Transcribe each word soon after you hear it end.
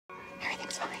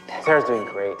Sarah's doing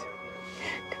great.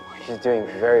 Good morning. She's doing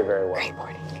very, very well. Great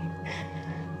morning.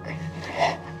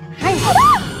 Hi.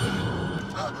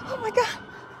 Oh my God.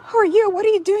 Who are you? What are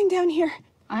you doing down here?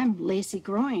 I'm Lacey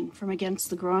Groin from Against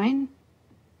the Groin.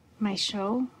 My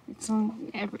show, it's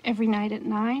on every night at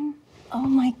 9. Oh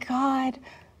my God.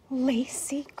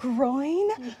 Lacey Groin?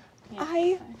 Yeah.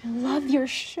 I love your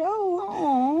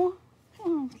show.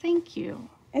 Oh, thank you.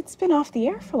 It's been off the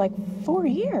air for like 4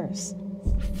 years.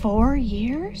 4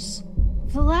 years?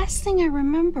 The last thing I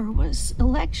remember was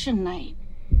election night.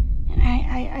 And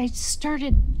I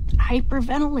started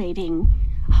hyperventilating.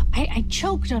 I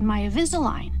choked on my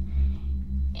Invisalign.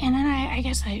 And then I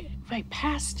guess I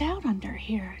passed out under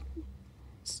here.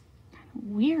 It's kind of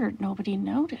weird. Nobody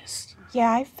noticed.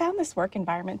 Yeah, I found this work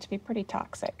environment to be pretty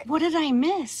toxic. What did I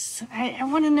miss? I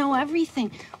want to know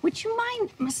everything. Would you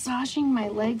mind massaging my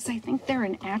legs? I think they're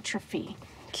in atrophy.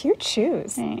 Cute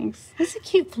shoes. Thanks. That's a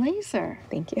cute blazer.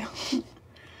 Thank you.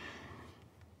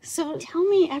 So tell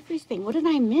me everything. What did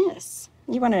I miss?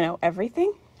 You want to know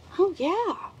everything? Oh,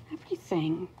 yeah.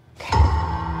 Everything. Okay.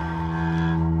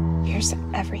 Here's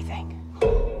everything.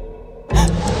 No.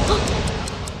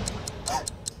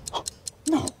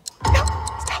 No.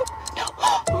 Stop. No.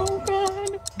 Oh,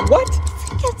 God. What?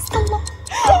 It's against the law.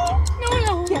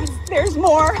 No. Yes, there's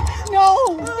more.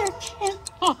 No. There can't.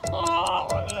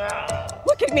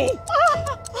 Look at me.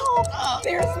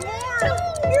 There's more.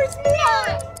 There's more.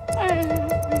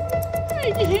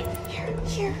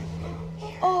 Here.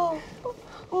 Oh,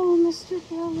 Mr.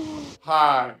 Yellow.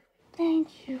 Hi. Thank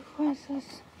you. What's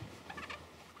this?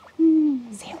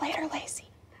 See you later, Lacey.